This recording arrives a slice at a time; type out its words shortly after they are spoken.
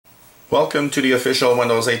Welcome to the official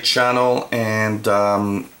Windows 8 channel, and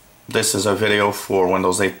this is a video for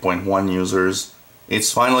Windows 8.1 users.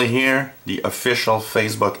 It's finally here. The official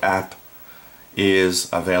Facebook app is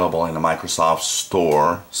available in the Microsoft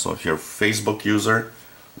Store. So if you're a Facebook user,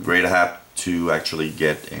 great app to actually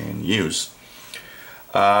get and use.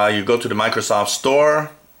 You go to the Microsoft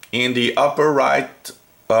Store. In the upper right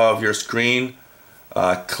of your screen,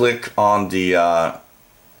 click on the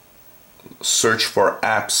search for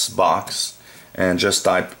apps box and just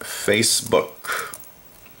type Facebook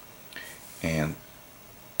and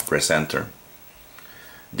press enter.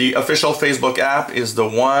 The official Facebook app is the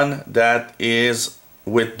one that is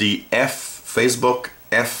with the Facebook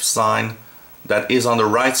F sign that is on the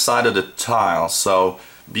right side of the tile. So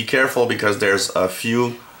be careful because there's a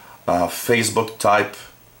few Facebook type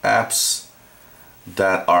apps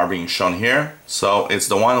that are being shown here. So it's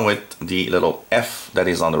the one with the little F that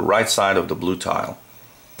is on the right side of the blue tile.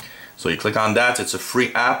 So you click on that. It's a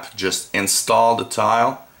free app. Just install the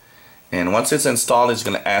tile, and once it's installed, it's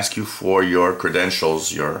going to ask you for your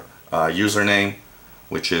credentials, your username,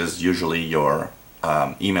 which is usually your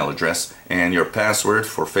email address, and your password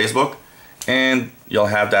for Facebook, and you'll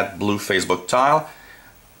have that blue Facebook tile.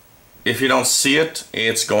 If you don't see it,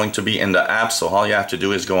 it's going to be in the app, so all you have to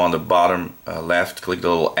do is go on the bottom left, click the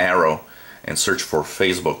little arrow, and search for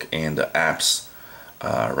Facebook in the apps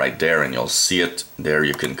right there, and you'll see it there.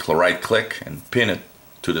 You can right click and pin it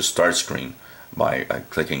to the start screen by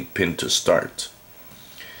clicking pin to start.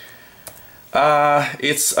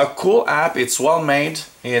 It's a cool app. It's well made.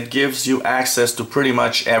 It gives you access to pretty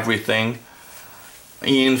much everything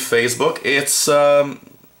in Facebook. It's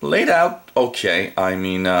laid out okay. I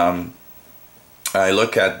mean, I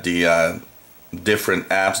look at the different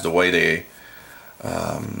apps, the way they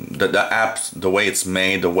the apps, the way it's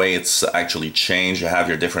made, the way it's actually changed. You have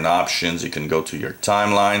your different options. You can go to your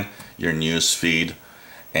timeline, your news feed,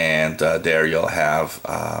 and there you'll have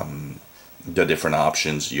the different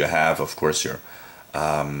options. You have, of course, your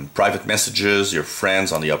private messages, your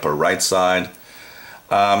friends on the upper right side.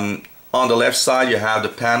 On the left side, you have the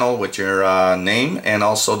panel with your name and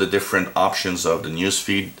also the different options of the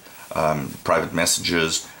newsfeed, private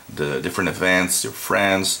messages, the different events, your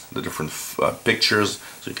friends, the different pictures.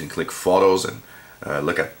 So you can click photos and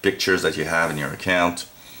look at pictures that you have in your account.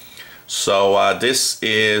 So this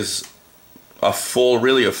is a full,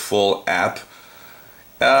 really a full app.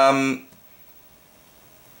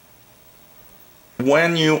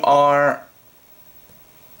 When you are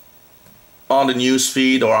on the news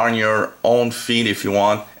feed or on your own feed, if you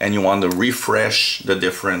want, and you want to refresh the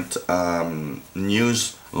different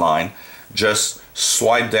news line, just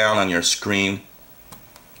swipe down on your screen.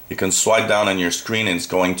 You can swipe down on your screen, and it's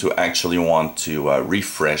going to actually want to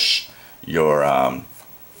refresh your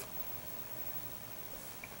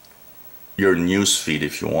news feed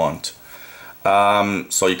if you want.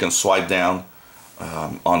 So you can swipe down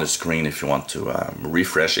on the screen if you want to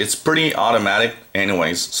refresh. It's pretty automatic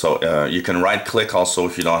anyways, so you can right click also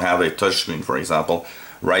if you don't have a touch screen, for example.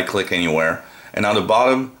 Right click anywhere, and on the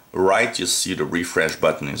bottom right you see the refresh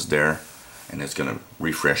button is there, and it's gonna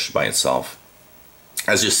refresh by itself.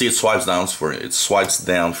 As you see, it swipes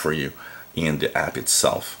down for you in the app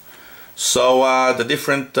itself. So the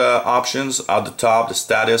different options at the top: the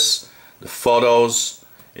status, the photos,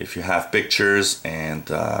 if you have pictures,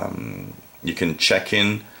 and you can check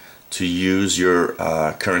in to use your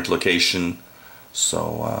current location.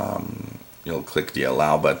 So you'll click the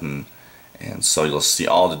allow button, and so you'll see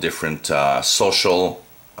all the different social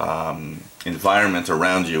environment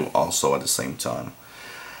around you also at the same time.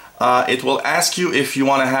 It will ask you if you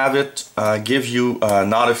want to have it give you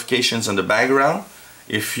notifications in the background.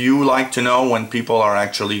 If you like to know when people are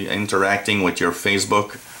actually interacting with your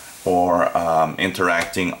Facebook or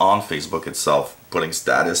interacting on Facebook itself, putting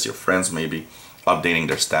status, your friends maybe updating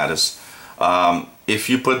their status. If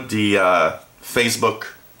you put the Facebook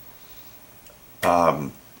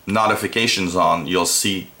notifications on, you'll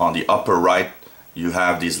see on the upper right you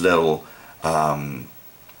have these little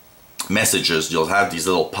messages. You'll have these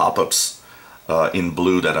little pop-ups in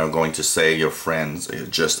blue that are going to say your friends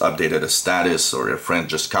just updated a status, or your friend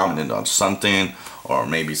just commented on something, or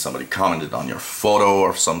maybe somebody commented on your photo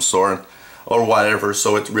of some sort, or whatever.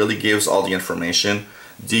 So it really gives all the information.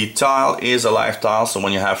 The tile is a live tile, so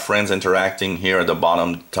when you have friends interacting, here at the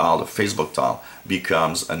bottom tile, the Facebook tile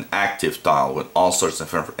becomes an active tile with all sorts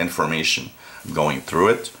of information going through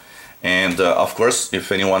it. And of course,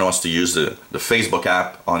 if anyone wants to use the Facebook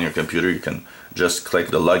app on your computer, you can just click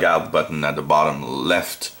the logout button at the bottom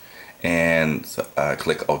left and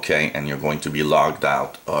click OK, and you're going to be logged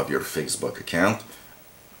out of your Facebook account.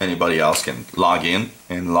 anybody else can log in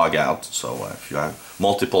and log out. So if you have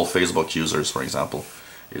multiple Facebook users, for example,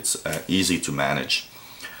 it's easy to manage.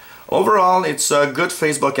 Overall, it's a good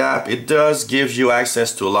Facebook app. It does give you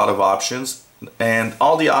access to a lot of options, and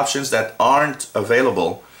all the options that aren't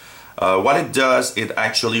available, what it does, it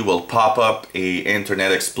actually will pop up a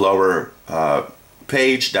Internet Explorer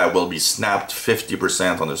page that will be snapped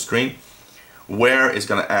 50% on the screen, where it's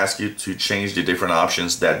going to ask you to change the different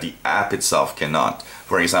options that the app itself cannot.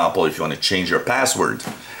 For example, if you want to change your password,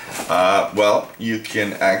 well, you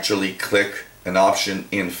can actually click an option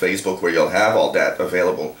in Facebook where you'll have all that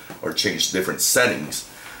available, or change different settings.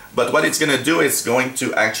 But what it's going to do, it's going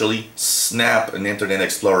to actually snap an Internet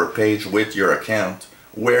Explorer page with your account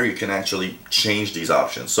where you can actually change these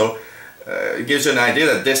options. So it gives you an idea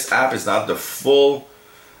that this app is not the full,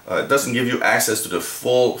 it doesn't give you access to the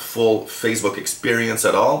full Facebook experience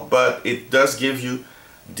at all, but it does give you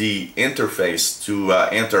the interface to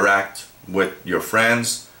interact with your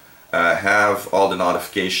friends, have all the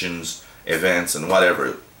notifications, events, and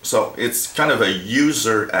whatever. So it's kind of a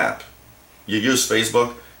user app. You use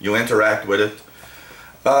Facebook, you interact with it.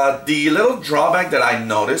 The little drawback that I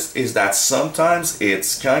noticed is that sometimes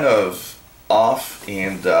it's kind of off,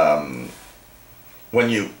 and when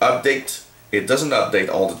you update, it doesn't update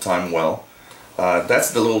all the time well.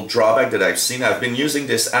 That's the little drawback that I've seen. I've been using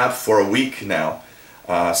this app for a week now,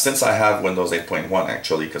 since I have Windows 8.1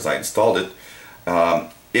 actually, because I installed it.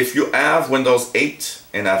 If you have Windows 8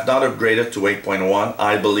 and have not upgraded to 8.1,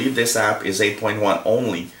 I believe this app is 8.1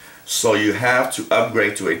 only. So you have to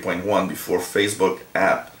upgrade to 8.1 before Facebook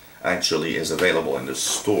app actually is available in the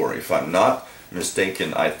store. If I'm not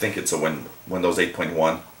mistaken, I think it's a Windows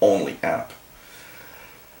 8.1 only app.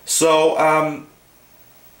 So,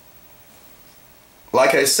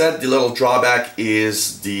 like I said, the little drawback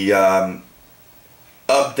is the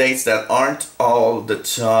updates that aren't all the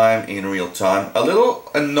time in real time. A little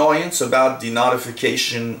annoyance about the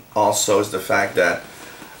notification also is the fact that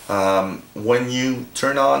when you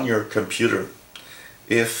turn on your computer,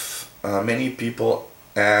 if many people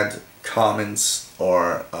add comments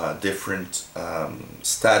or different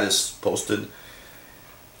status posted,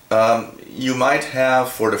 you might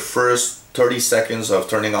have, for the first 30 seconds of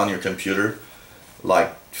turning on your computer,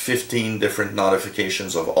 like 15 different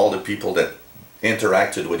notifications of all the people that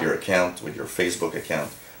interacted with your account, with your Facebook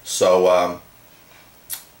account. So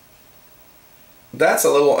that's a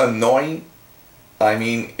little annoying. I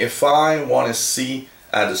mean, if I want to see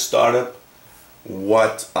at the startup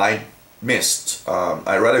what I missed,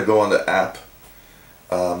 I'd rather go on the app.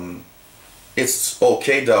 It's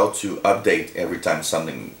okay though to update every time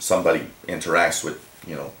somebody interacts with,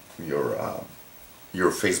 you know,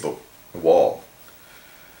 your Facebook wall.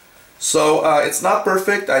 So it's not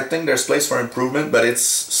perfect. I think there's place for improvement, but it's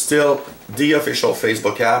still the official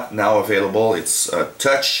Facebook app now available. It's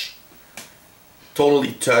touch,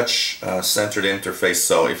 totally touch centered interface.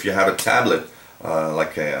 So if you have a tablet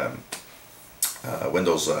like a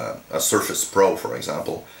Windows a Surface Pro, for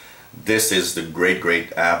example, this is the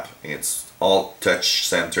great app. It's all touch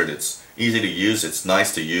centered. It's easy to use. It's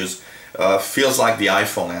nice to use. Feels like the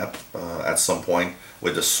iPhone app at some point,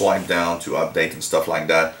 with the swipe down to update and stuff like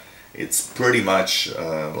that. It's pretty much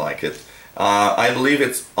like it. I believe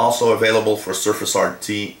it's also available for Surface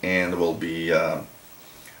RT and will be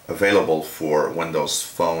available for Windows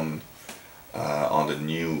Phone on the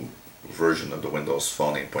new version of the Windows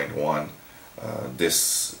Phone 8.1.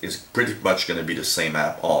 This is pretty much going to be the same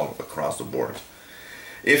app all across the board.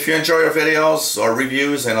 If you enjoy our videos, our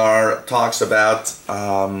reviews, and our talks about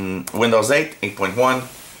Windows 8, 8.1,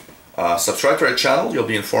 subscribe to our channel. You'll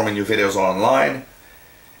be informed when new videos are online.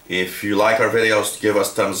 If you like our videos, give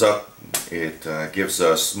us thumbs up. It gives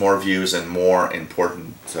us more views and more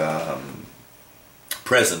important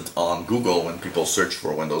present on Google when people search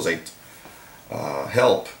for Windows 8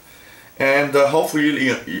 help. And hopefully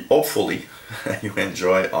you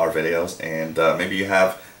enjoy our videos, and maybe you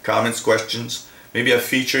have comments, questions, maybe a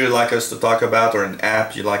feature you'd like us to talk about, or an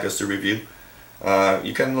app you'd like us to review.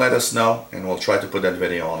 You can let us know, and we'll try to put that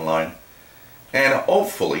video online. And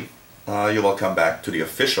hopefully you will come back to the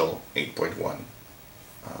official 8.1,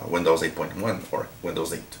 Windows 8.1 or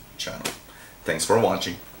Windows 8 channel. Thanks for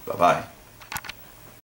watching. Bye-bye.